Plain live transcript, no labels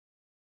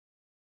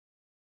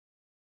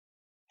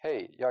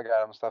Hej, jag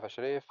är Mustafa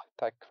Sharif.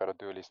 Tack för att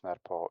du lyssnar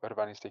på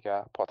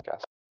Urbanistika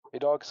Podcast.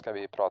 Idag ska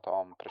vi prata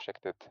om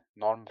projektet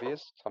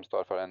Normvis som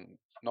står för en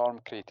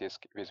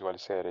normkritisk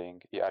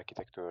visualisering i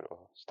arkitektur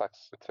och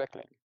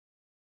stadsutveckling.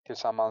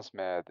 Tillsammans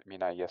med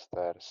mina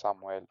gäster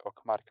Samuel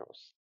och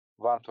Marcus.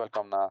 Varmt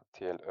välkomna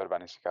till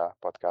Urbanistika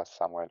Podcast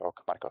Samuel och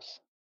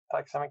Marcus.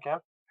 Tack så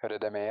mycket. Hur är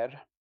det med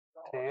er?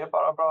 Det är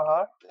bara bra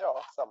här.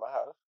 Ja, samma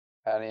här.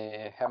 Är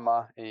ni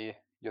hemma i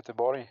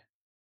Göteborg?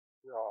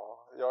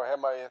 Ja, jag är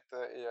hemma i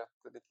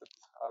ett litet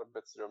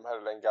arbetsrum här,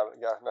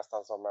 eller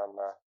nästan som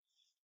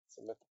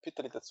ett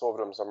pyttelitet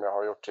sovrum som jag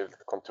har gjort till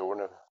kontor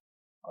nu.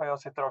 Och jag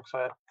sitter också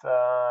i ett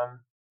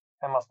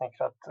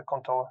hemmasnickrat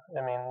kontor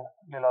i min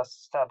lilla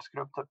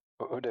städsgrupp. Typ.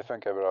 Och det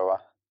funkar bra,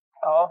 va?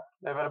 Ja,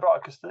 det är väldigt bra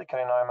akustik här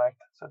inne har jag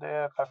märkt. Så det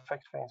är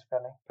perfekt för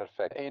inspelning.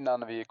 Perfekt.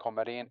 Innan vi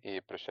kommer in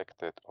i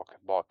projektet och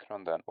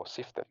bakgrunden och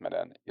syftet med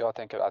den. Jag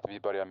tänker att vi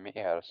börjar med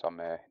er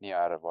som ni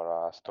är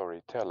våra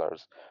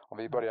storytellers. Om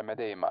vi börjar med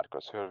dig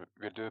Marcus, hur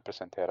vill du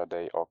presentera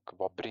dig och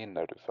vad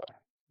brinner du för?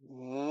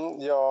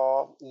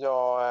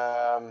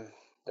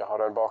 Jag har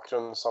en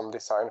bakgrund som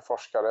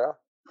designforskare.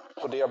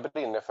 Och det jag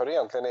brinner för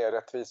egentligen är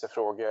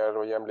rättvisefrågor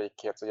och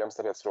jämlikhets- och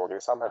jämställdhetsfrågor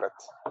i samhället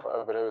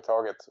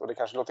överhuvudtaget. Och det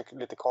kanske låter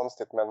lite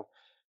konstigt, men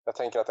jag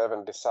tänker att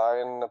även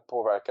design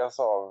påverkas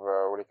av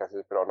olika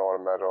typer av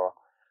normer och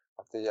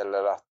att det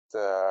gäller att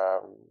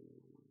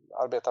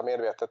arbeta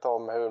medvetet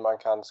om hur man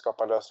kan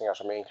skapa lösningar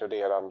som är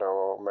inkluderande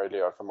och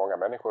möjliggör för många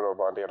människor att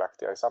vara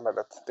delaktiga i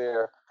samhället.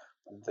 Det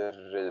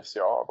drivs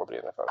jag av och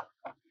brinner för.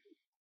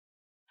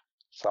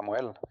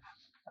 Samuel?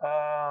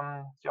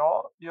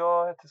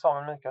 Jag heter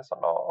Samuel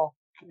Mikaelsson och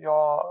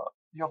jag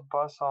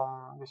jobbar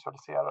som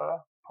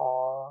visualiserare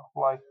på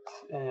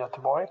White i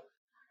Göteborg.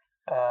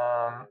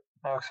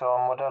 Jag är också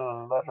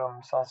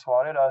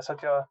modellrumsansvarig där, så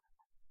att jag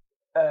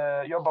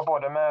jobbar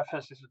både med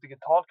fysiskt och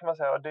digitalt kan man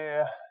säga. Och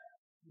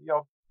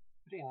jag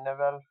brinner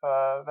väl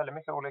för väldigt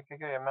mycket olika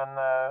grejer, men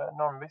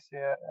Normvis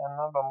är en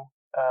av dem.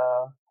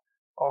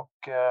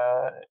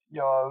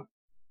 Jag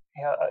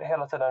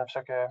hela tiden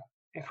försöker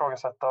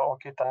ifrågasätta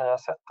och hitta nya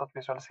sätt att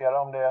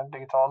visualisera, om det är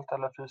digitalt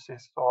eller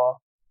fysiskt.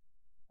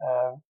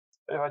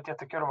 Det har varit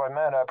jättekul att vara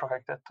med i det här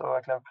projektet och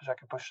verkligen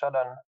försöka pusha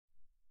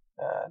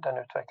den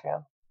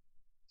utvecklingen.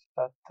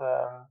 Så att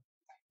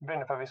jag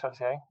brinner för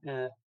visualisering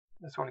i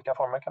dess olika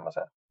former kan man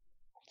säga.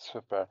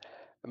 Super.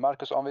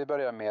 Marcus, om vi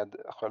börjar med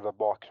själva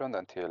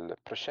bakgrunden till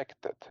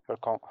projektet. Hur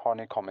har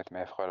ni kommit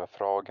med själva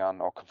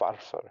frågan och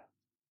varför?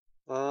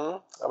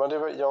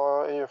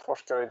 Jag är ju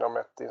forskare inom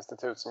ett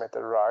institut som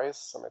heter RISE,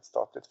 som är ett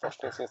statligt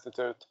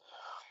forskningsinstitut.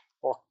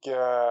 Och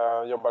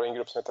jobbar i en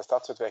grupp som heter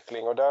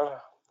Stadsutveckling. Och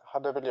där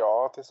hade väl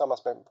jag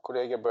tillsammans med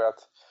kollegor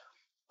börjat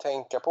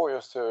tänka på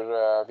just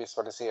hur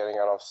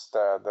visualiseringar av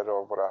städer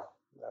och våra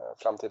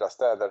framtida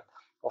städer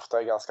ofta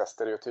är ganska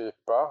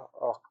stereotypa.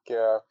 Och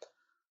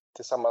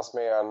tillsammans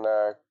med en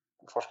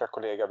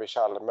forskarkollega vid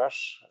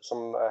Chalmers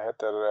som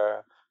heter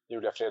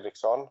Julia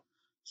Fredriksson,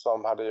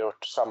 som hade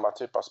gjort samma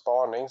typ av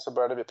spaning, så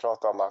började vi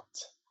prata om att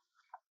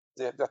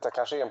detta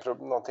kanske är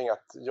någonting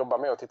att jobba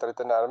med och titta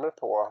lite närmare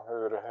på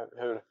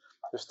hur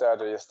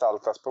städer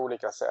gestaltas på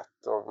olika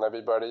sätt. Och när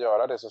vi började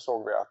göra det så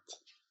såg vi att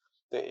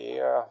det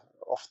är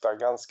ofta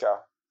ganska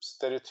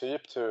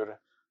stereotypt hur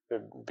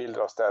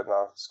bilder av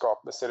städerna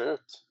ser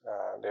ut.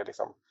 Det är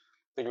liksom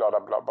det är glada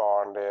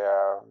barn, det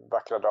är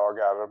vackra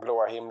dagar,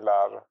 blåa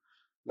himlar,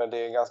 men det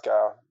är en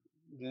ganska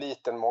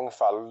liten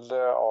mångfald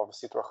av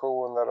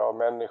situationer, av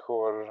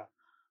människor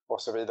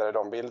och så vidare i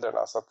de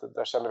bilderna. Så att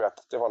där kände vi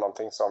att det var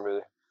någonting som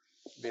vi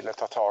ville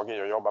ta tag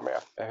i och jobba med.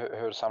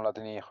 Hur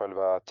samlade ni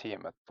själva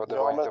teamet? För det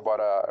var inte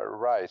bara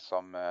RISE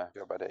som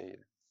jobbade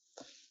i.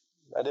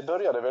 Det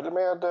började väl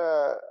med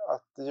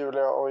att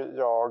Julia och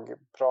jag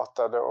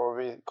pratade, och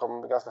vi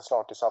kom ganska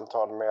snart i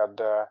samtal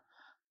med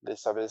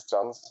Lisa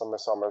Wistrand som är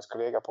Samuels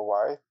kollega på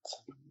White.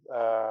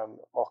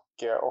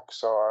 Och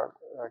också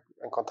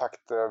en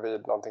kontakt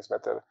vid någonting som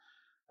heter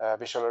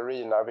Visual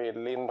Arena vid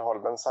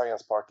Lindholmen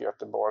Science Park i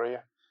Göteborg.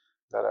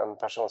 Där en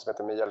person som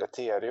heter Mia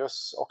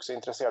Leterius också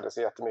intresserade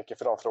sig jättemycket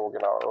för de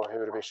frågorna och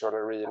hur Visual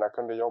Arena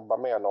kunde jobba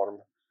med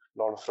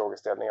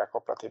normfrågeställningar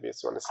kopplat till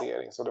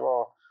visualisering. Så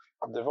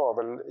det var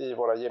väl i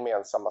våra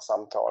gemensamma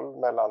samtal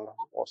mellan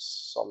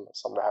oss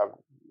som det här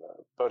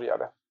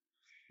började.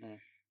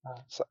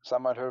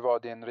 Samuel, hur var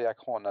din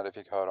reaktion när du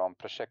fick höra om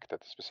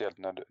projektet, speciellt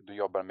när du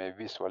jobbar med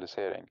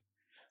visualisering?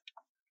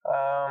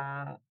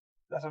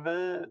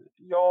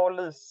 Jag och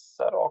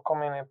Lisa då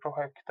kom in i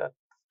projektet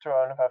tror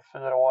jag ungefär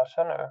 4 år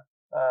sedan nu.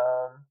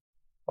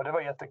 Och det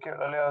var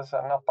jättekul. Eller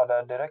jag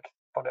nappade direkt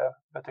på det.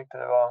 Jag tyckte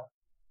det var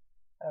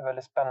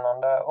väldigt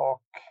spännande.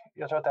 Och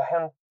jag tror att det har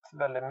hänt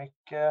väldigt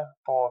mycket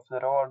på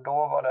 4 år. Då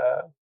var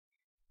det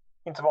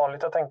inte så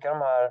vanligt att tänka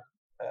de här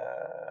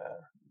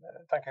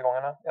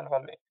tankegångarna. I alla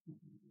fall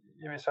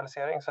i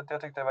visualisering. Så att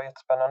jag tyckte det var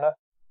jättespännande.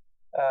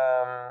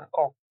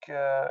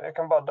 Jag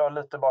kan bara dra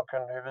lite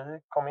bakgrund hur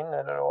vi kom in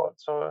i det då.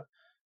 Så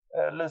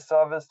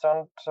Lisa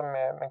Wistrand som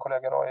är min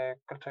kollega då är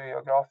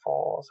kulturgeograf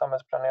och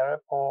samhällsplanerare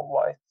på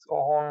White.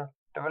 Och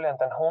det var väl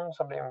egentligen hon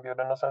som blev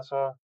inbjuden, och sen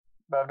så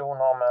behövde hon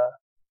ha med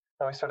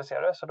en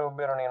visualiserare, så då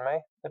ber hon in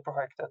mig i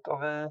projektet.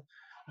 Och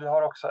vi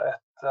har också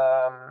ett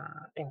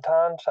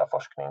internt så här,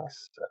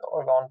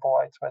 forskningsorgan på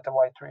White som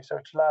heter White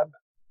Research Lab.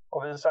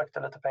 Och vi sökte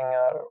lite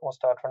pengar och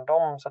stöd från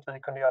dem så att vi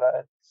kunde göra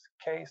ett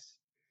case.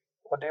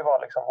 Och det var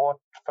liksom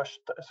vårt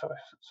första,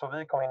 så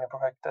vi kom in i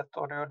projektet,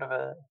 och då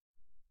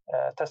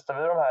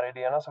testade vi de här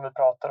idéerna som vi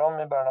pratade om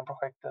i början av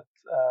projektet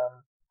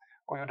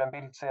och gjorde en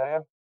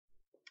bildserie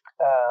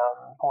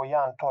på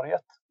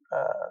Järntorget.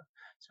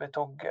 Så vi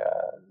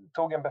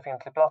tog en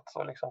befintlig plats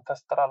och liksom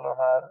testade alla de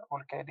här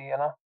olika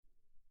idéerna.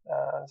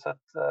 Så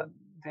att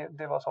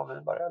det var så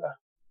vi började.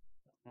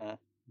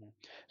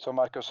 Så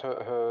Marcus,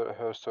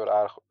 hur stor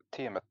är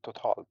teamet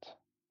totalt?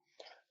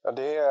 Ja,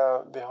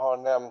 vi har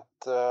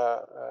nämnt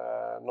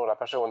några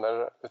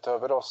personer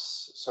utöver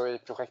oss. Så i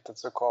projektet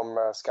så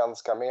kom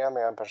Skanska med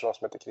en person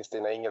som heter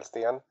Kristina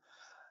Ingelsten.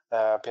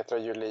 Petra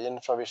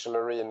Julin från Visual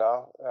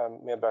Arena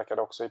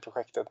medverkade också i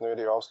projektet. Nu är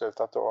det ju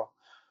avslutat då.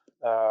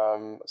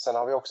 Sen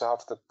har vi också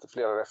haft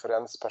flera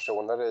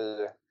referenspersoner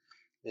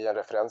i en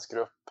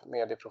referensgrupp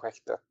med i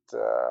projektet.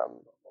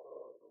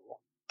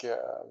 Och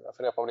jag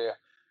funderar på om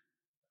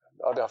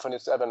det har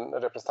funnits även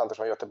representanter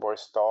från Göteborgs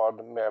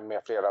stad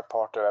med flera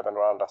parter, även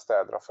några andra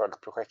städer har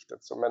följt projektet.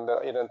 Men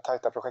i den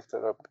tajta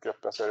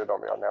projektgruppen så är det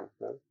de vi har nämnt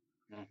nu.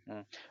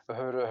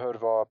 Hur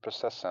var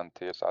processen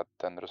till så att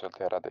den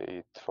resulterade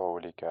i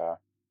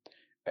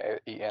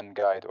i en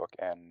guide och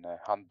en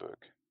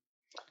handbok?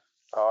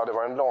 Ja, det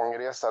var en lång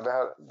resa.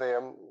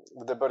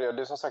 Det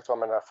började som sagt med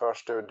den här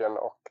förstudien,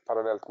 och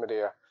parallellt med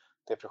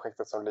det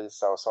projektet som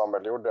Lisa och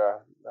Samuel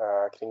gjorde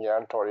kring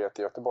Järntorget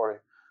i Göteborg.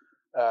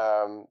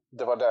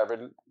 Det var där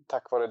vi,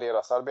 tack vare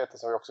deras arbete,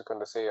 som vi också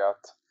kunde se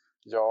att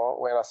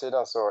å ena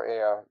sidan så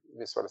är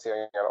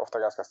visualiseringar ofta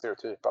ganska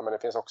stereotypa, men det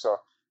finns också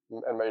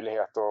en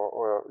möjlighet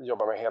att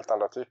jobba med helt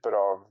andra typer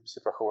av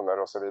situationer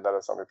och så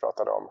vidare som vi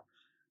pratade om.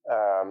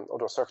 Och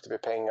då sökte vi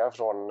pengar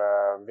från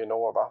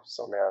Vinnova,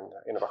 som är en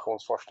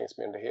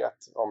innovationsforskningsmyndighet,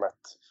 om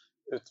ett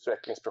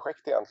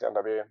utvecklingsprojekt egentligen,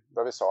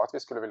 där vi sa att vi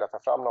skulle vilja ta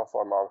fram någon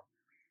form av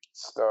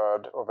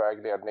stöd och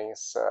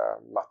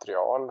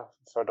vägledningsmaterial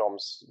för de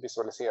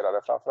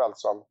visualiserare framförallt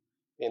som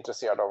är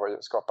intresserade av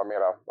att skapa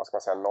mera,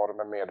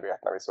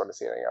 normmedvetna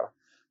visualiseringar.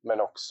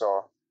 Men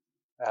också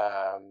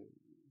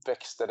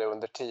växte det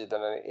under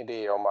tiden en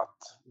idé om att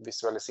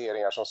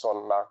visualiseringar som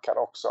sådana kan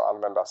också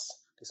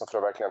användas liksom för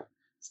att verkligen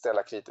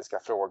ställa kritiska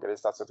frågor i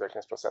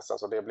stadsutvecklingsprocessen.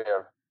 Så det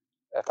blev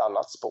ett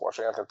annat spår,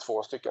 så egentligen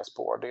 2 stycken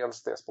spår.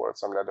 Dels det spåret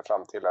som ledde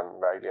fram till en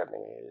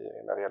vägledning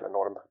när det gäller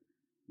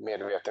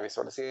normmedveten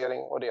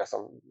visualisering, och det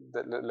som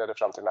ledde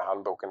fram till den här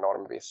handboken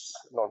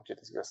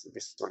normkritisk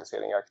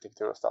visualisering i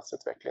arkitektur och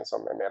stadsutveckling,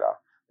 som är mera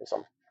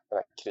liksom det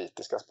här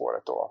kritiska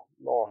spåret då.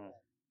 Och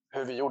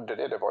hur vi gjorde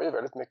det var ju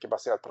väldigt mycket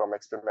baserat på de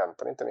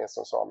experimenten, inte minst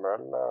som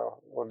Samuel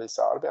och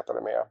Lisa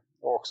arbetade med,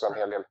 och också en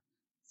hel del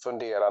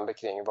funderande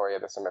kring vad är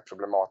det som är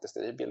problematiskt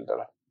i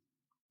bilder.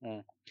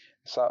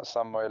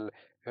 Samuel,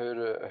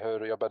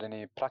 hur jobbade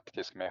ni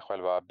praktiskt med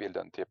själva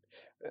bilden? Typ,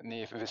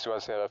 ni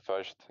visualiserar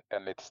först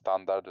enligt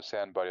standard och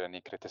sen börjar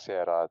ni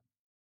kritisera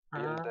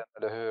bilden,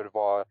 eller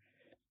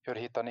hur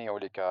hittar ni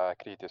olika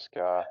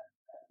kritiska?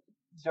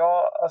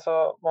 Ja,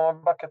 alltså om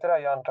man backar till det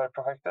här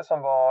Järntorget-projektet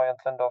som var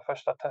egentligen då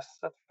första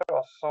testet för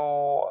oss,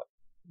 så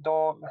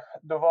då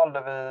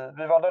valde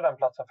vi valde den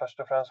platsen först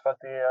och främst för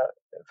att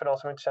för de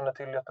som inte känner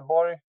till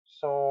Göteborg,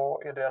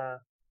 så är det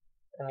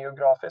en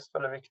geografiskt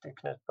väldigt viktig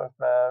knutpunkt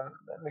med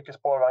mycket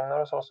spårvagnar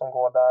och så som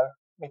går där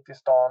mitt i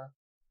stan.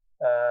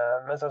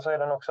 Men sen så är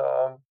den också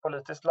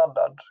politiskt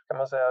laddad, kan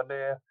man säga.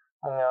 Det är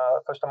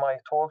många första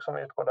maj-tåg som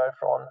utgår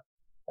därifrån.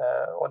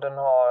 Och den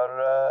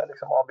har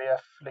liksom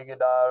ABF ligger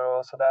där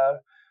och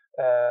sådär.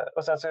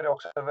 Och sen så är det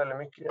också väldigt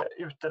mycket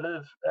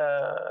uteliv.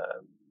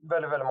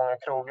 Väldigt, väldigt många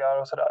krogar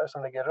och sådär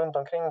som ligger runt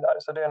omkring där.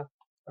 Så det är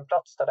en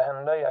plats där det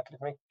händer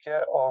jäkligt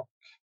mycket och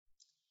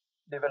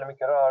det är väldigt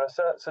mycket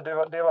rörelse. Så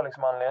det var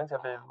liksom anledningen till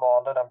att vi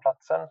valde den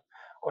platsen.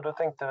 Och då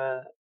tänkte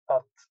vi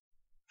att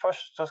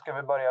först så ska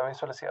vi börja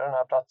visualisera den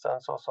här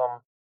platsen så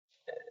som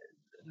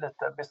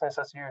lite business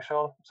as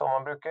usual som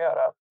man brukar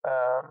göra.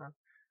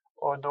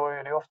 Och då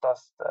är det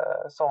oftast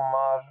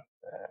sommar,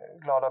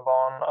 glada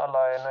barn,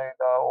 alla är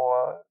nöjda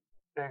och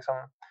det är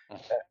liksom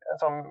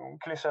som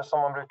klyschor som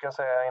man brukar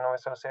säga inom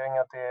visualisering,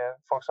 att det är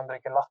folk som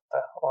dricker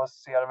latte och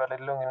ser väldigt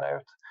lugna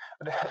ut.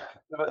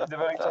 Det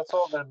var liksom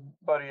så vi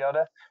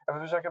började. Jag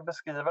vill försöka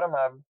beskriva de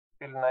här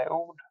bilderna i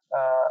ord,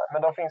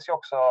 men de finns ju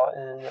också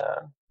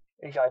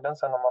i guiden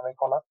sen om man vill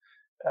kolla.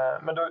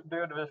 Men då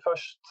gjorde vi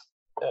först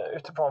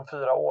utifrån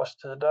 4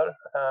 årstider,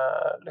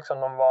 liksom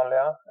de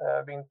vanliga,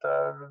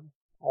 vinter,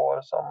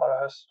 vår, sommar och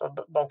höst, och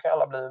de kan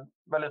alla bli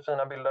väldigt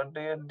fina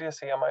bilder. Det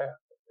ser man ju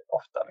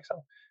ofta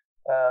liksom.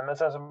 Men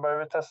sen så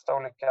började vi testa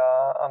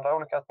andra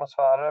olika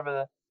atmosfärer.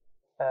 Vi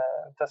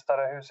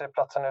testade hur ser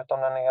platsen ut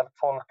om den är helt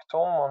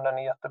folktom, om den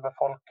är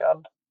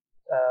jättebefolkad.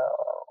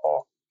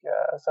 Och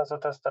sen så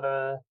testade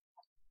vi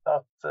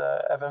att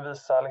även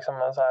visa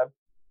liksom en så här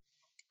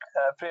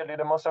fredlig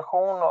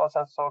demonstration, och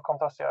sen så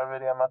kontrasterade vi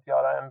det med att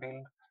göra en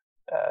bild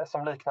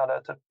som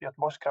liknade typ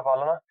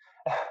Göteborgskravallerna.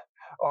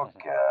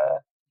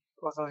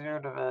 och så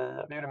gjorde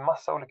vi gjorde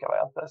massa olika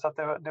varianter. Så att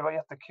det var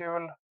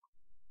jättekul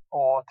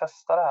att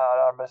testa det här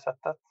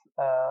arbetssättet.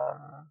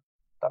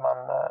 Där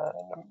man,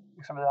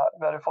 liksom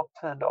vi hade fått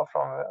tid då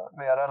från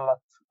VRL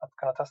att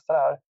kunna testa det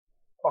här.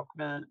 Och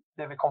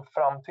det vi kom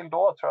fram till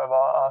då tror jag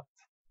var att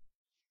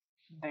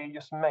det är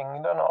just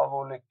mängden av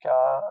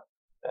olika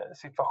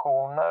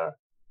situationer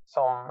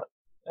som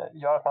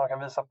gör att man kan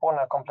visa på den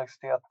här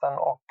komplexiteten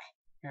och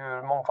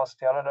hur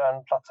mångfacetterad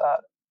en plats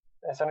är.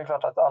 Sen är det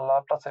klart att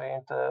alla platser är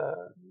inte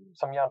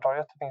som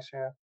Järntorget. Det finns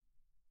ju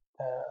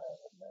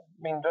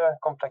mindre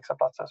komplexa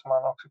platser som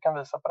man också kan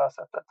visa på det här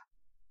sättet.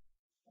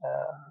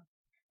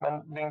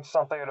 Men det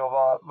intressanta är ju då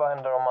vad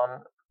händer om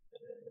man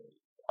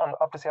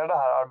applicerar det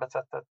här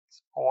arbetssättet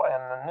på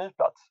en ny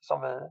plats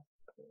som vi,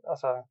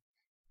 alltså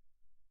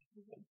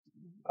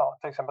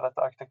till exempel ett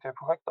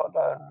arkitekturprojekt då,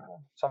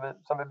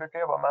 som vi brukar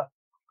jobba med.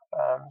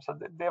 Så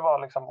det var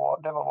liksom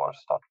vår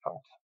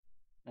startpunkt.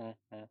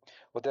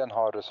 Och den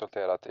har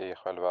resulterat i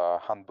själva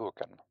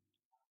handboken?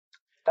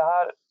 Det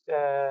här,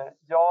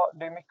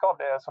 det är mycket av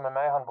det som är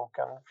med i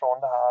handboken från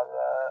det här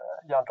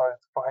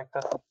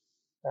Järntorget-projektet.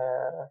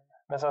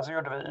 Men sen så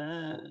gjorde vi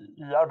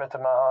i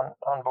arbetet med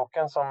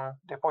handboken, som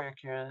det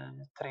pågick ju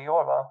i 3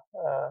 år va?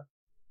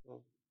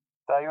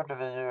 Där gjorde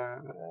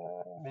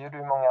vi gjorde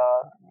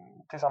många,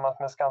 tillsammans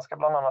med Skanska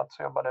bland annat,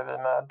 så jobbade vi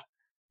med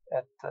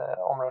ett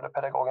område,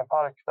 Pedagogen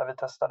Park, där vi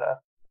testade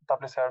att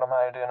applicera de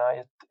här idéerna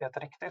i ett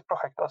riktigt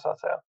projekt då, så att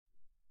säga.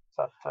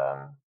 Så att,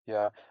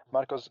 ja,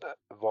 Marcus,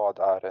 vad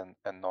är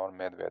en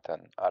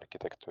normmedveten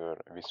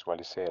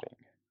arkitekturvisualisering?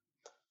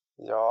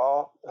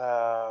 Ja,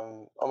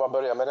 om man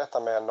börjar med detta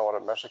med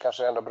normer så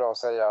kanske det är ändå bra att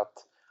säga att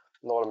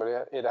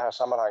normer i det här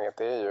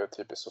sammanhanget är ju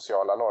typiskt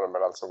sociala normer,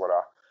 alltså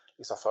våra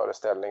liksom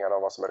föreställningar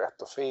om vad som är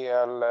rätt och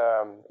fel,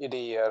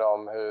 idéer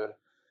om hur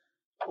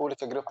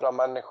olika grupper av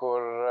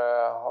människor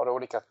har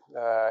olika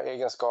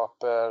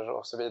egenskaper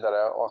och så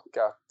vidare, och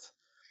att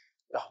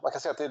man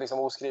kan säga att det är liksom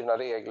oskrivna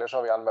regler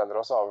som vi använder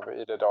oss av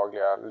i det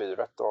dagliga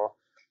livet. Och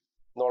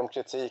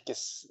normkritik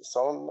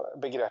som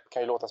begrepp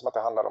kan ju låta som att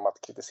det handlar om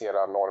att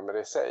kritisera normer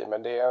i sig,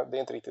 men det är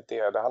inte riktigt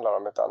det handlar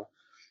om, utan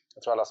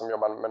jag tror alla som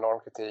jobbar med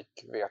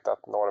normkritik vet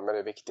att normer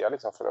är viktiga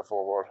liksom för att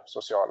få vår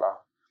sociala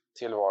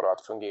tillvaro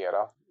att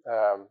fungera,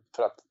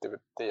 för att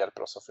det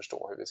hjälper oss att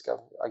förstå hur vi ska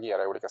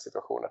agera i olika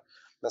situationer.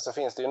 Men så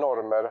finns det ju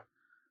normer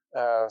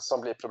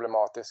som blir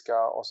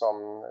problematiska och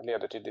som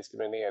leder till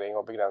diskriminering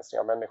och begränsning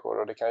av människor,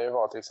 och det kan ju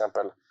vara till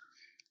exempel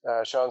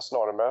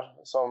könsnormer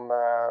som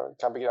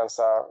kan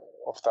begränsa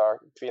ofta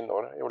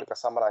kvinnor i olika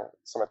sammanhang,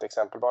 som ett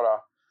exempel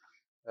bara.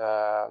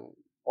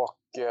 Och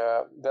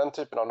den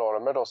typen av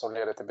normer då som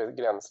leder till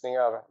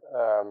begränsningar,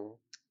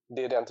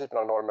 det är den typen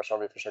av normer som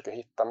vi försöker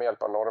hitta med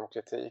hjälp av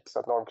normkritik. Så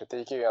att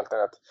normkritik är ju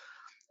egentligen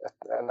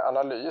en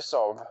analys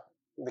av,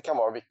 det kan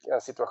vara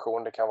en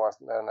situation, det kan vara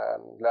en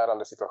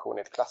lärande situation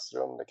i ett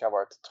klassrum, det kan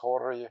vara ett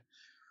torg,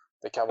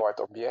 det kan vara ett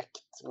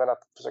objekt, men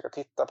att försöka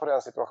titta på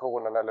den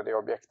situationen eller det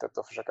objektet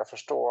och försöka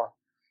förstå,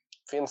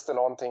 finns det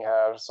någonting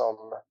här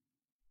som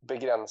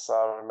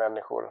begränsar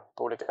människor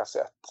på olika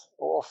sätt?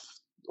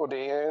 Och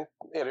det är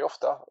det ju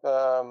ofta.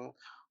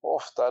 Och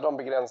ofta de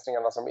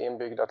begränsningarna som är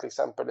inbyggda till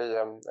exempel i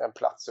en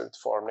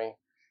platsutformning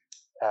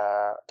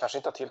kanske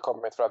inte har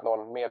tillkommit för att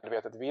någon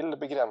medvetet vill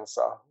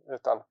begränsa,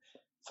 utan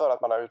för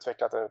att man har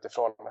utvecklat den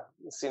utifrån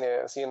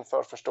sin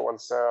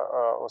förförståelse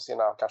och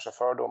sina kanske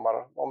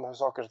fördomar om hur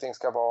saker och ting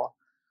ska vara.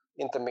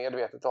 Inte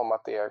medvetet om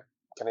att det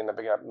kan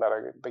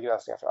innebära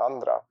begränsningar för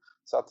andra.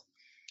 Så att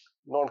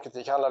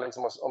normkritik handlar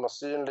liksom om att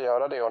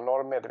synliggöra det, och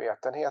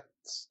normmedvetenhet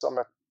som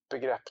ett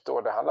begrepp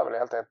då, det handlar väl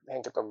helt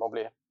enkelt om att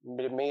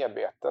bli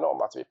medveten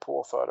om att vi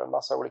påför en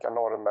massa olika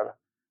normer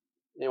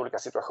i olika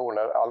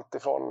situationer. Allt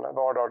ifrån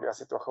vardagliga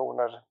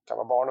situationer, kan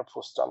vara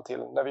barnuppfostran,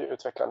 till när vi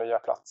utvecklar nya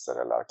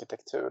platser eller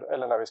arkitektur,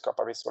 eller när vi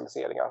skapar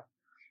visualiseringar.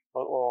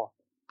 Och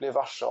bli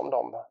varse om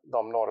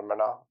de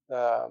normerna.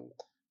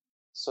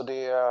 Så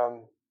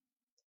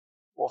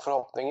och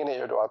förhoppningen är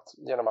ju då att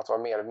genom att vara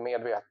mer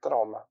medveten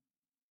om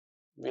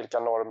vilka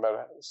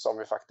normer som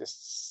vi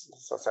faktiskt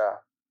så att säga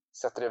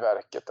sätter i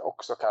verket,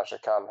 också kanske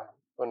kan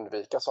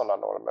undvika sådana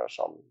normer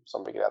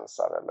som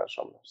begränsar eller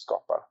som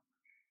skapar,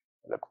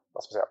 eller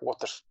vad ska man säga,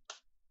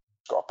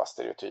 återskapa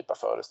stereotypa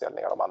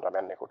föreställningar om andra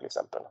människor till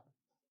exempel.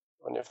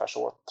 Ungefär så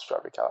tror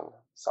jag vi kan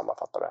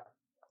sammanfatta det.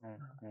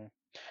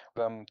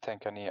 Vem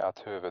tänker ni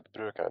att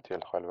huvudbrukare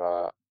till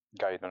själva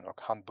guiden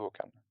och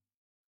handboken?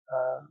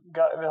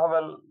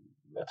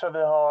 Jag tror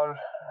vi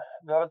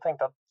har väl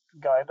tänkt att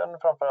guiden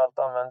framförallt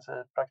används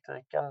i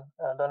praktiken.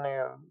 Den är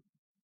ju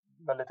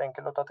väldigt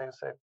enkel att ta till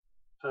sig,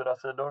 4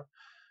 sidor.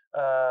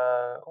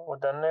 Och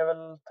den är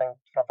väl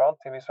tänkt framförallt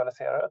till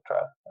visualiserare tror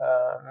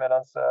jag.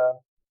 Medan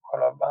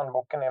själva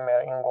handboken är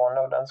mer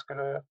ingående, och den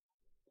skulle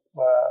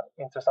vara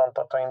intressant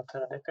att ta in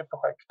tidigt i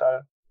projekt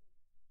där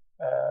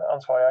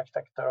ansvariga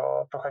arkitekter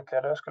och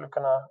projektledare skulle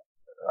kunna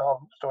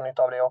ha stor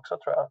nytta av det också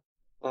tror jag.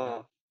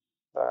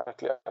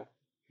 Verkligen.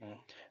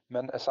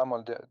 Men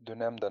Samuel, du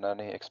nämnde när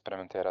ni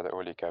experimenterade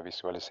olika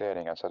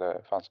visualiseringar, så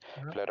det fanns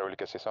flera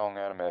olika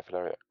säsonger med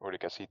flera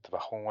olika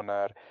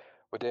situationer,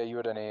 Och det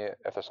gjorde ni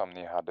eftersom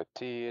ni hade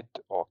tid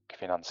och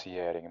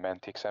finansiering. Men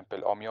till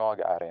exempel om jag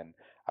är en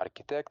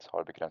arkitekt,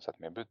 har begränsat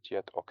med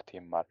budget och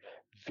timmar.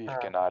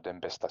 Vilken är den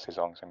bästa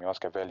säsong som jag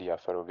ska välja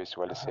för att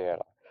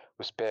visualisera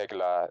och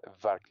spegla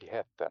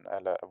verkligheten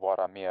eller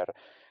vara mer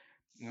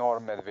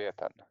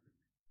normmedveten?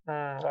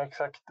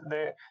 Exakt.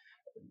 Det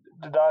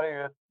där är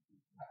ju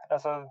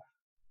alltså,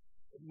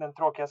 den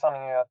tråkiga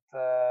sanningen är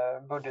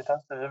att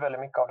budgeten styr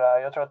väldigt mycket av det här.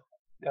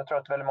 Jag tror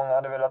att väldigt många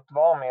hade velat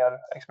vara mer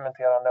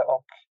experimenterande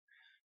och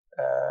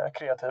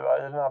kreativa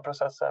i den här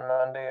processen,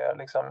 men det är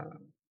liksom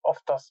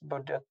oftast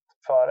budget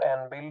för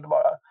en bild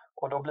bara.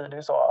 Och då blir det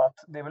ju så att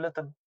det är väl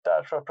lite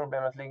där tror jag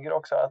problemet ligger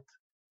också, att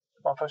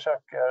man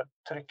försöker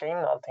trycka in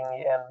allting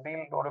i en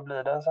bild och då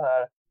blir det en sån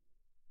här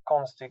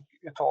konstig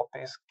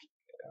utopisk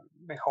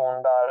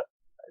vision där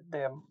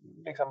det är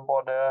liksom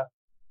både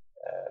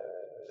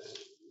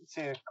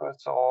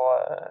cirkus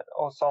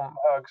och som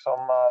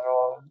högsommar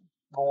och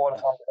vår.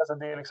 Alltså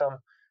det är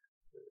liksom,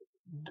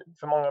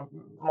 för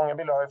många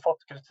bilder har ju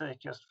fått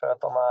kritik just för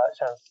att de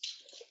känns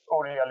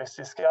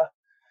orealistiska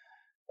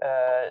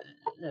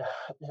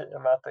i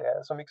och med att det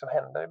är så mycket som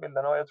händer i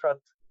bilden. Och jag tror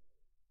att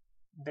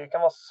det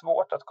kan vara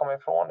svårt att komma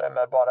ifrån det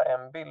med bara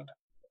en bild.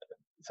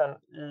 Sen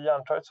i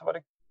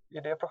Järntorget i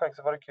det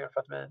projektet var det kul för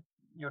att vi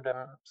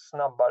gjorde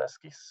snabbare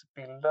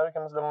skissbilder.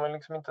 Kan man säga. De var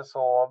liksom inte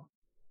så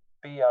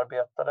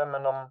bearbetade,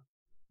 men de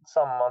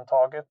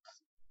sammantaget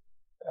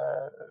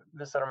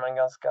visar de en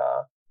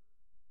ganska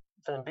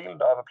fin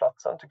bild över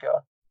platsen tycker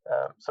jag.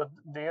 Så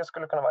det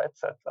skulle kunna vara ett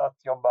sätt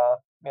att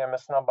jobba mer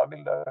med snabba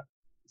bilder.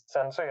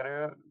 Sen så är det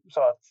ju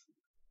så att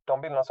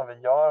de bilderna som vi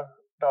gör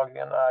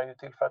dagligen är ju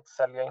till för att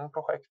sälja in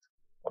projekt.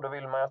 Och då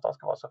vill man ju att de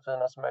ska vara så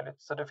fina som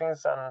möjligt. Så det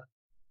finns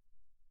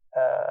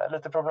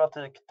lite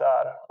problematik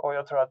där. Och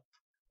jag tror att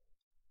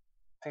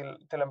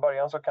till en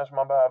början så kanske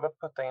man behöver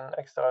putta in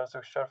extra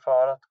resurser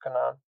för att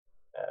kunna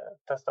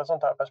testa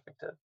sånt här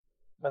perspektiv.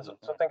 Men så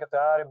tänker jag att det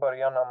är i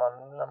början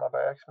när man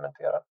börjar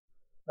experimentera.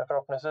 Men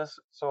förhoppningsvis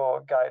så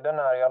guiden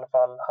är i alla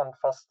fall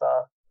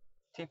handfasta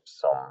tips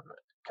som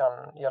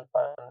kan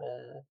hjälpa en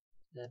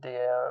i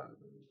det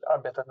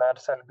arbetet med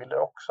säljbilder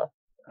också.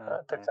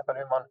 Till exempel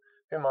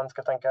hur man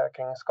ska tänka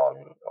kring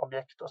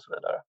skalobjekt och så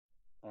vidare.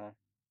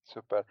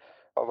 Super.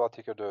 Och vad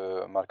tycker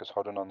du, Marcus?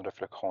 Har du någon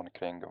reflektion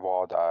kring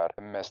vad är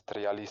den mest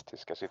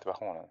realistiska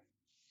situationen?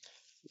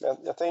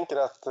 Jag tänker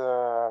att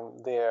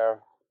det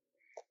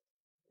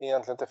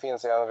egentligen inte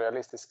finns en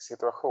realistisk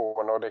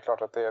situation, och det är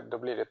klart att då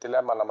blir det ett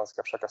dilemma när man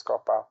ska försöka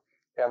skapa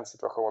en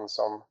situation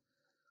som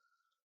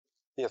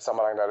i ett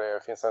sammanhang där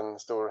det finns en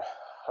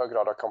hög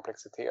grad av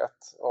komplexitet.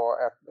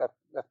 Och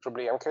ett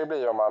problem kan ju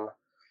bli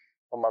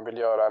om man vill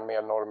göra en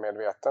mer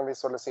normmedveten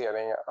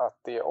visualisering, att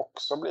det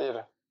också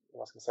blir,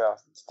 vad ska jag säga,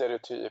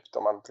 stereotypt.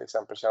 Om man till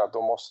exempel känner att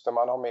då måste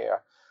man ha med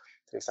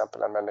till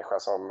exempel en människa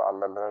som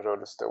använder en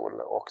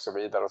rullstol och så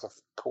vidare, och så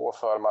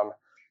påför man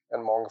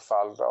en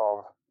mångfald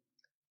av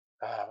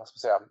vad ska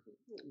jag säga,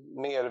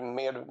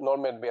 mer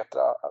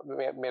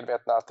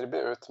normmedvetna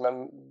attribut,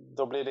 men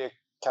då blir det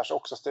kanske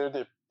också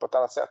stereotyp på ett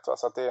annat sätt.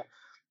 Så att det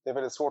är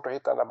väldigt svårt att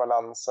hitta den där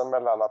balansen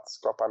mellan att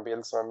skapa en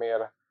bild som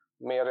är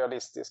mer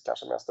realistisk,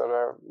 kanske med en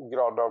större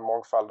grad av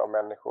mångfald av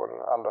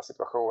människor, andra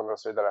situationer och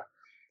så vidare,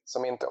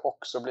 som inte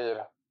också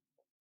blir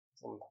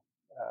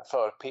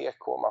för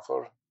PK, man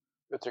får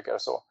uttrycka det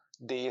så.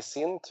 Det i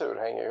sin tur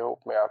hänger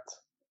ihop med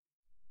att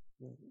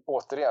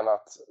återigen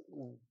att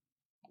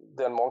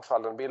den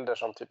mångfalden bilder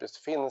som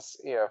typiskt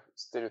finns är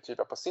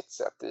stereotypa på sitt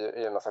sätt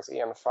i en slags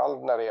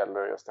enfald när det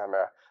gäller just det här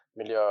med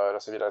miljöer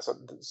och så vidare.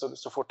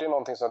 Så fort det är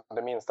någonting som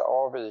det minsta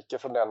avviker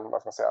från den,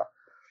 vad ska man säga,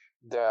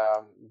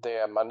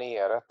 det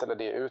maneret eller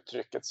det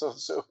uttrycket,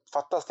 så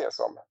uppfattas det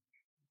som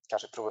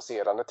kanske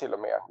provocerande till och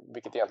med,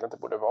 vilket egentligen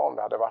inte borde vara om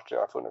det hade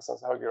redan funnits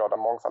en hög grad av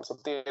mångfald. Så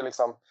det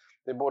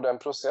är både en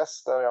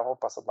process där jag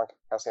hoppas att man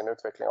kan se en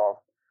utveckling av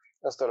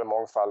en större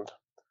mångfald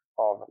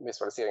av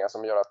visualiseringar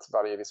som gör att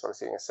varje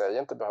visualisering i sig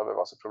inte behöver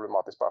vara så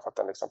problematisk bara för att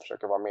den liksom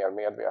försöker vara mer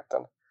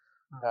medveten.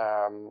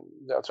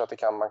 Jag tror att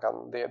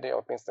det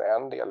är åtminstone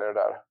en del i det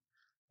där.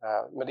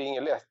 Men det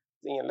är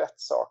ingen lätt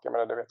sak. Jag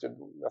menar, det vet ju,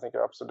 jag tänker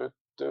absolut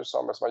du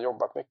Samuel som har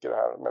jobbat mycket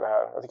med det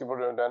här. Jag tycker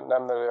både du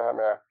nämner det här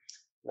med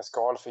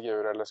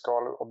skalfigurer eller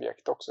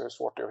skalobjekt också, hur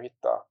svårt det är att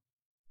hitta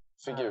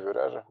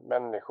figurer,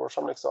 människor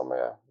som liksom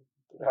är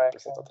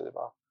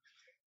representativa.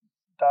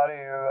 Där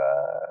är ju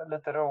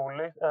lite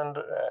roligt.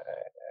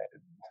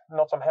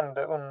 Något som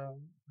hände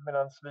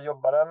medan vi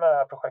jobbade med det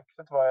här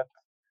projektet var att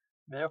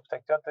vi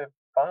upptäckte att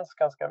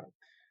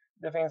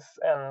det finns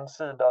en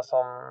sida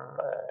som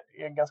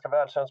är ganska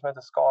välkänd som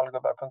heter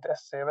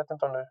skalgubbar.se. Jag vet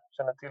inte om du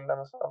känner till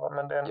den,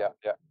 men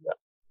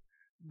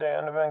det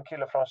är en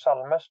kille från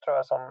Chalmers tror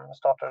jag som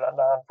startade den,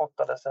 där han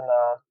fotade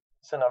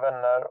sina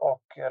vänner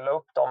och la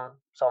upp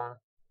dem som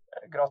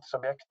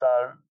gratisobjekt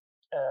där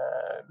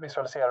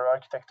visualiserare och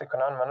arkitekter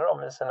kunde använda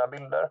dem i sina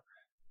bilder.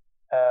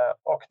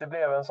 Och det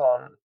blev en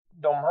sån,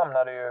 de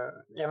hamnade ju,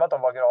 i och med att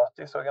de var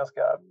gratis och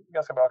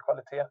ganska bra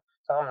kvalitet,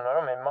 så hamnade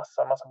de i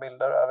massa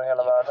bilder över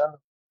hela världen.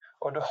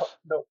 Och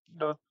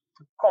då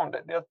kom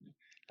det.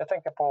 Jag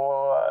tänker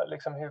på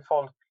liksom hur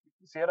folk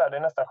se där, det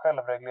är nästan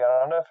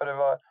självreglerande,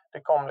 för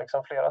det kom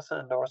liksom flera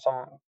sidor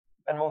som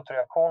en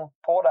motreaktion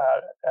på det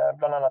här.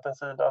 Bland annat en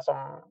sida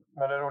som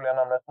med det roliga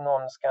namnet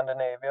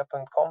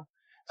nonscandinavia.com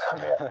som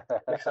är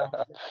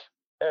liksom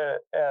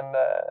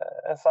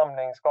en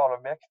samling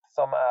skalobjekt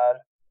som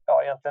är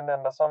egentligen det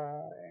enda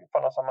som på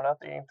något sammanhang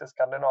är inte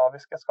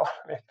skandinaviska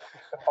skalobjekt.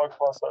 Folk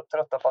var så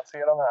trötta på att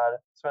se de här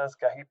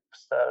svenska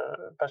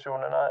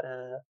hipsterpersonerna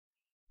i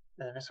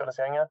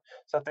visualiseringar.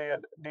 Så att det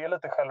är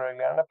lite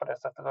självreglerande på det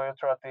sättet, och jag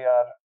tror att det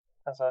är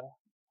alltså,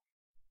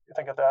 jag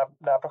tänker att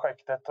det här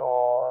projektet,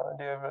 och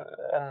det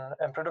är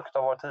en produkt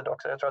av vår tid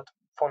också. Jag tror att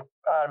folk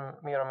är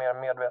mer och mer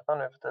medvetna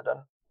nu för tiden.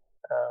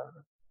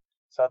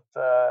 Så att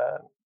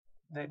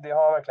det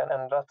har verkligen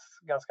ändrats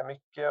ganska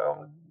mycket.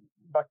 Om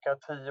backa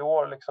 10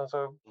 år liksom,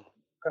 så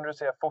kunde du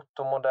se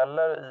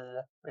fotomodeller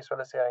i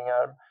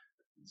visualiseringar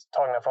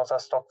tagna från så här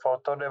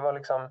stockfoto. Det var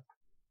liksom,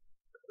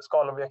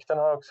 skalobjekten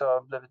har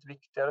också blivit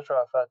viktigare, tror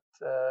jag, för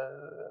att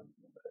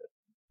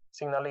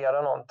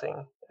signalera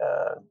någonting.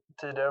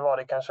 Tidigare var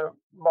det kanske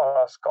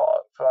bara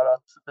för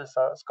att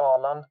visa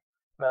skalan,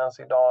 medan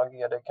idag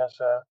är det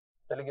kanske,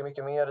 det ligger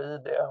mycket mer i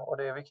det, och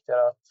det är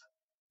viktigare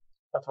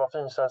att vara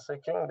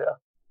finkänslig kring det.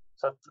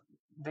 Så att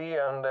det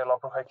är en del av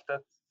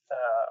projektet,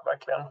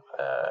 verkligen.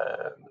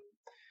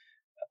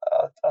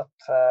 Att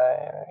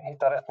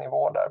hitta rätt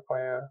nivå där på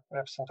hur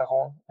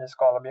representation i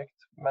skalobjekt.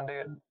 Men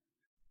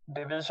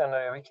det vi känner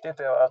är viktigt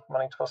är att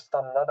man inte får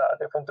stanna där.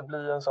 Det får inte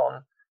bli en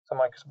sån, som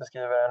Marcus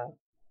beskriver, en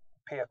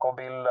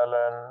PK-bild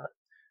eller en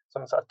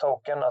som så här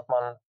token, att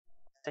man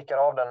stickar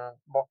av den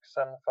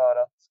boxen för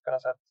att kunna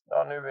säga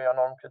att nu är jag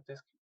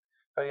normkritisk.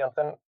 För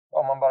egentligen,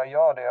 om man bara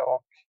gör det,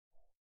 och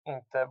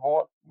inte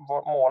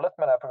målet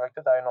med det här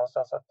projektet är ju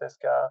någonstans att det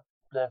ska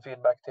bli en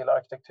feedback till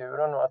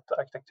arkitekturen, och att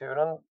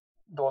arkitekturen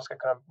då ska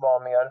kunna vara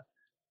mer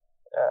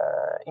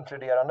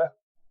inkluderande.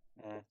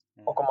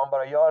 Och om man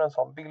bara gör en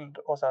sån bild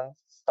och sen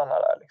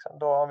stannar där, liksom,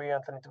 då har vi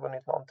egentligen inte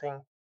vunnit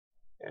någonting,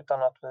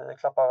 utan att vi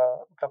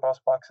klappar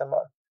oss på axeln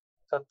bara.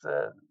 Så att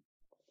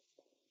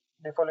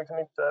det får liksom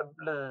inte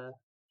bli,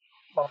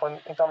 man får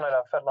inte hamna i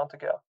den fällan,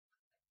 tycker jag.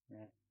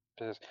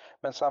 Precis.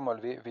 Men Samuel,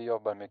 vi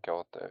jobbar mycket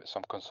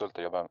som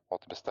konsulter jobbar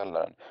åt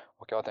beställaren,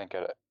 och jag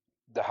tänker,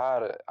 det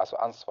här, alltså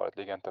ansvaret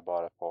ligger inte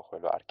bara på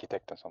själva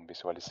arkitekten som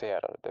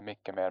visualiserar, det är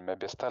mycket mer med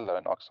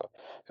beställaren också.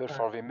 Hur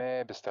får vi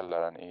med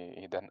beställaren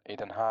i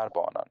den här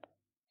banan?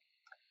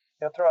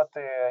 Jag tror att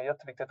det är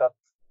jätteviktigt att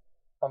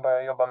man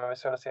börjar jobba med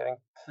visualisering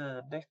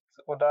tidigt,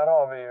 och där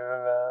har vi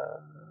ju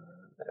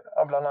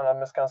bland annat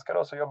med Skanska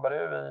då, så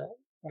jobbade vi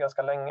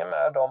ganska länge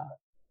med dem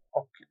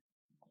och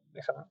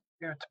liksom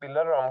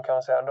utbildade dem, kan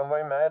man säga. De var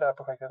ju med i det här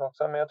projektet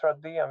också, men jag tror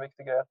att det är en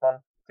viktig grej att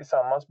man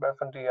tillsammans börjar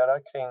fundera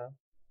kring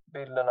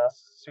bildernas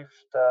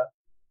syfte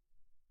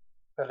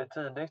väldigt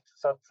tidigt,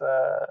 så att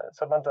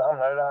man inte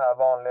hamnar i det här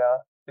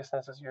vanliga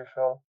business as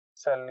usual,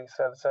 sälj.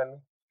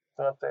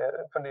 Utan att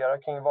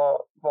fundera kring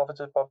vad för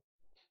typ av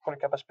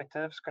olika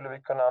perspektiv skulle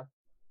vi kunna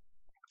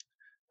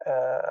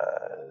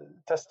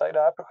testa i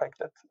det här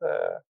projektet.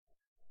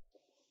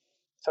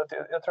 Så att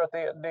jag tror att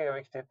det är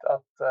viktigt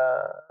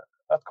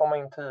att komma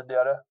in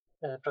tidigare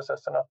i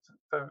processen.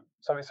 För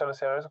som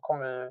visualiserare så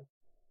kommer vi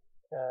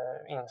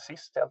in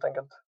sist, helt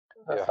enkelt,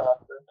 nästan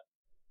alltid.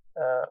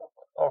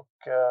 Och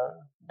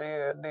det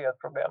är ett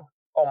problem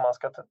om man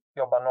ska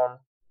jobba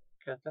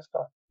normkritiskt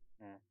då.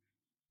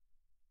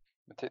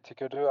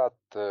 Tycker du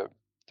att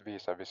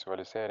visa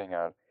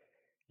visualiseringar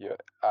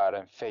är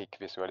en fake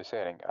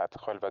visualisering? Att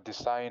själva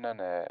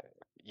designen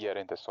ger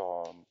inte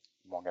så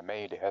många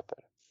möjligheter?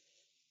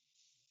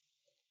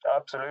 Ja,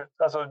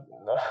 absolut. Alltså,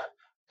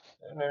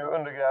 nu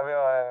undergräver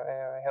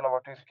jag hela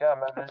vårt yrke här,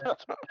 men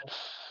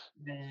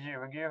vi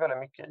ljuger ju väldigt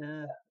mycket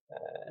i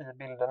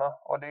bilderna.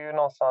 Och det är ju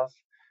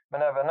någonstans,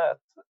 men även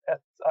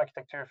ett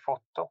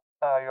arkitekturfoto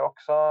är ju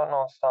också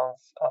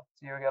någonstans att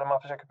ljuga.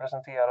 Man försöker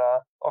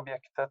presentera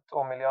objektet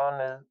och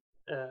miljön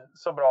i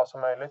så bra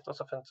som möjligt och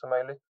så fint som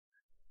möjligt.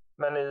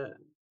 Men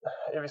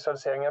i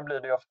visualiseringar blir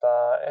det ju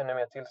ofta ännu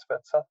mer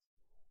tillspetsat.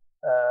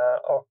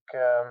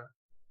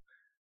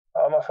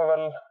 Man får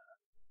väl,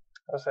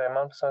 vad säger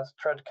man,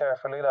 tread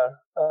carefully där.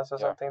 Alltså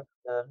så att det inte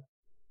blir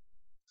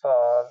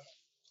för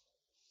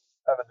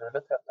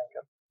överdrivet, helt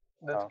enkelt.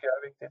 Det tycker jag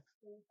är viktigt.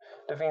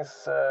 Det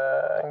finns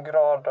en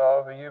grad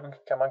av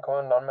ljug kan man komma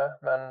undan med,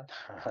 men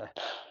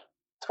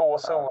 2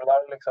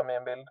 solar liksom i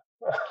en bild.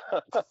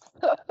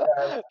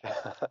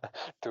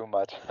 Too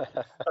much.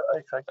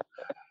 Exakt.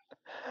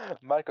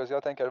 Marcus,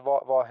 jag tänker,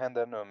 vad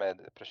händer nu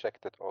med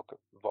projektet och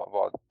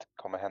vad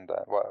kommer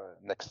hända?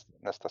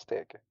 Nästa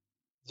steg?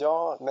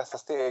 Ja, nästa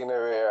steg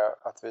nu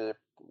är att vi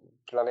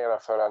planerar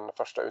för en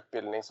första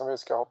utbildning som vi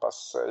ska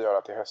hoppas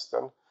göra till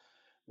hösten.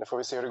 Nu får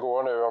vi se hur det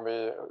går nu,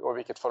 och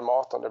vilket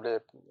format, om det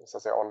blir så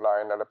att säga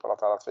online eller på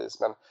något annat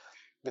vis. Men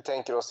vi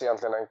tänker oss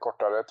egentligen en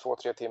kortare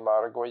 2-3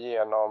 timmar, gå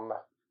igenom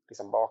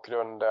liksom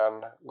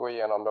bakgrunden, gå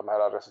igenom de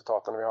här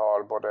resultaten vi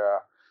har,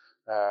 både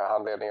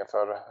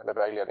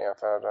vägledningen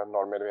för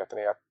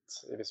normmedvetenhet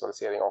i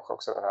visualisering och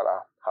också den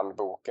här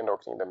handboken då,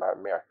 kring de här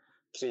mer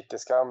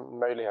kritiska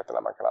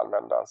möjligheterna man kan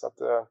använda. Så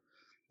att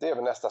det är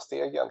väl nästa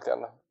steg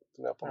egentligen.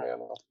 På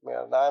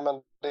mer. Nej,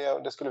 men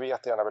det skulle vi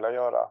jättegärna vilja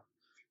göra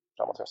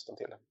framåt hösten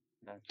till.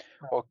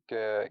 Och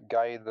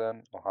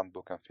guiden och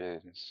handboken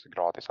finns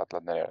gratis att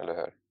ladda ner, eller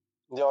hur?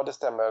 Ja, det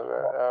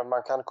stämmer.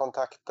 Man kan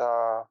kontakta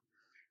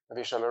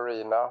Visual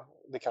Arena.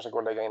 Det kanske går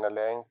att lägga in en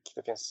länk.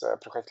 Det finns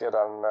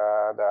projektledaren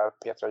där,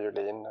 Petra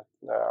Julin,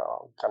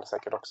 kan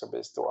säkert också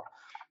bistå.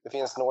 Det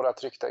finns några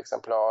tryckta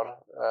exemplar,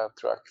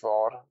 tror jag,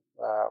 kvar.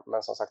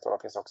 Men som sagt, de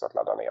finns också att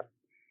ladda ner.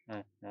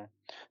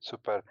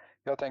 Super.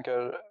 Jag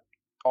tänker,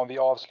 om vi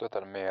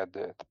avslutar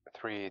med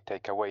 3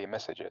 takeaway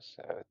messages,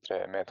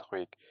 3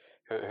 medskick.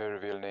 Hur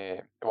vill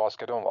ni, vad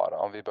ska de vara?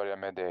 Om vi börjar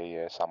med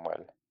dig,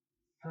 Samuel.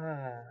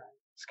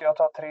 Ska jag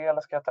ta 3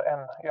 eller ska jag ta 1?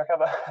 Jag kan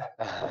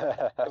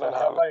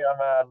börja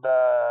med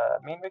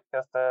min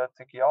viktigaste,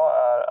 tycker jag,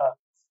 är att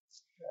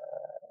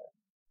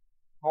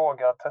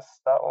våga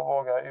testa och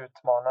våga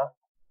utmana.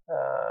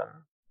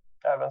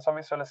 Även som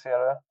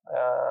visualiserare.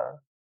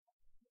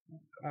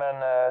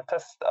 Men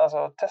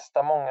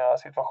testa många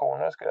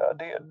situationer.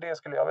 Det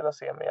skulle jag vilja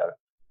se mer.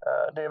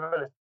 Det är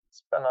väldigt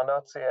spännande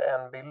att se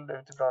en bild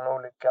utifrån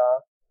olika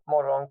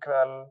morgon,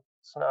 kväll,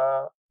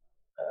 snö,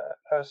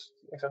 höst.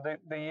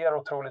 Det ger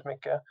otroligt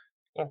mycket.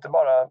 Inte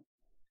bara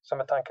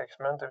som ett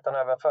tankeexperiment utan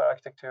även för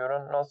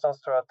arkitekturen.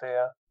 Någonstans tror jag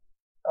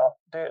att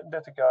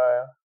det tycker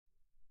jag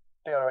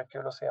det har varit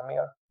kul att se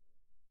mer.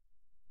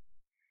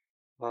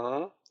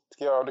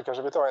 Du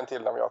kanske vill ta en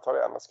till om jag tar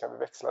en, så kan vi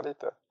växla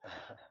lite.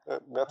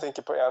 Jag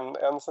tänker på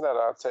en sån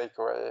där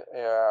takeaway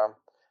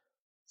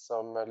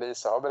som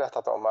Lisa har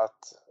berättat om, att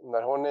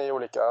när hon i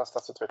olika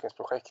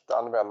stadsutvecklingsprojekt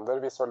använder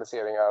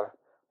visualiseringar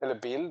eller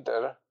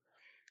bilder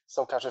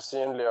som kanske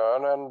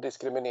synliggör en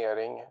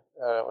diskriminering,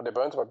 och det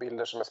behöver inte vara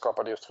bilder som är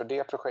skapade just för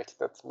det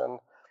projektet, men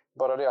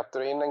bara det att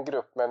dra in en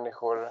grupp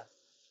människor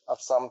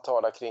att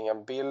samtala kring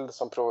en bild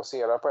som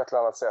provocerar på ett eller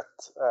annat sätt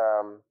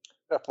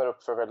öppnar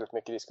upp för väldigt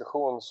mycket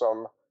diskussion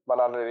som man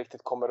aldrig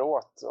riktigt kommer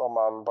åt om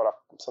man bara,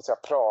 så att säga,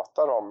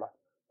 pratar om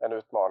en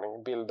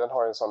utmaning. Bilden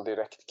har en sån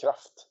direkt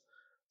kraft.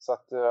 Så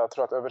att jag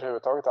tror att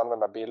överhuvudtaget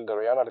använda bilder,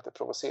 och gärna lite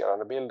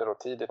provocerande bilder och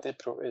tidigt i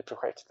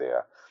projekt, det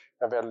är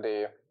en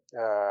väldigt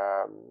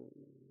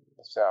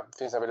det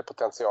finns en väldigt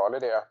potential i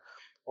det.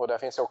 Och där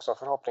finns också en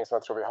förhoppning som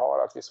jag tror vi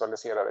har, att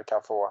visualiserare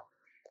kan få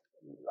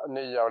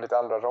nya och lite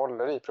andra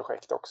roller i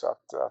projekt också.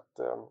 Att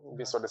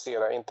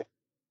visualisera, inte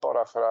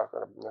bara för att,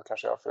 nu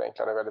kanske jag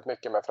förenklar det väldigt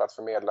mycket, men för att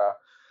förmedla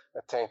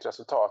ett tänkt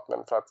resultat,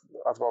 men för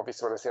att vara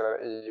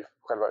visualiserare i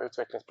själva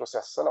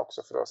utvecklingsprocessen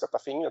också, för att sätta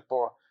fingret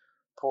på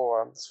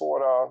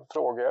svåra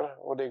frågor.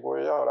 Och det går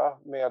att göra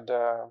med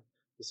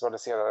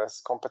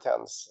visualiserares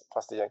kompetens,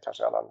 fast i en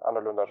kanske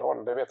annorlunda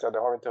roll. Det vet jag, det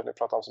har vi inte hunnit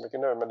prata om så mycket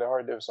nu, men det har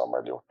ju du,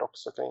 Samuel, gjort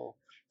också kring,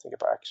 tänker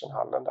på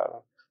actionhallen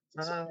där.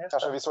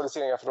 Kanske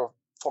visualiseringar för att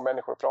få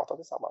människor att prata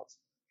tillsammans.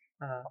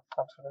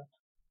 Absolut.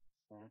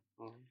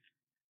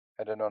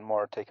 Är det någon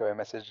more takeaway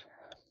message?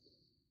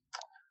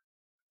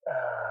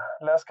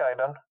 Läs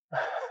guiden.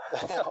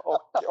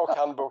 och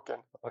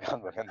handboken. Och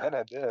handboken,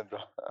 det är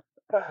bra.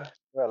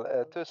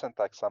 Tusen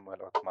tack,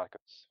 Samuel och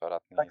Marcus, för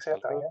att ni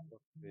ställde upp.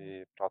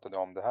 Vi pratade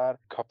om det här.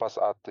 Hoppas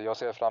att jag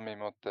ser fram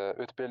emot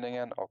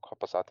utbildningen, och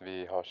hoppas att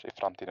vi hörs i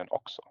framtiden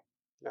också.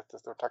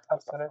 Jättestort tack.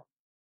 Absolut.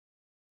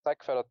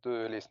 Tack för att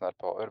du lyssnar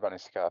på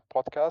Urbanistiska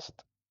podcast.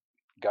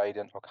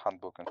 Guiden och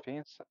handboken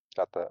finns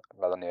att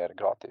ladda ner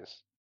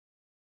gratis.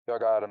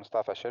 Jag är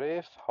Mustafa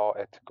Sharif. Ha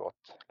ett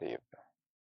gott liv.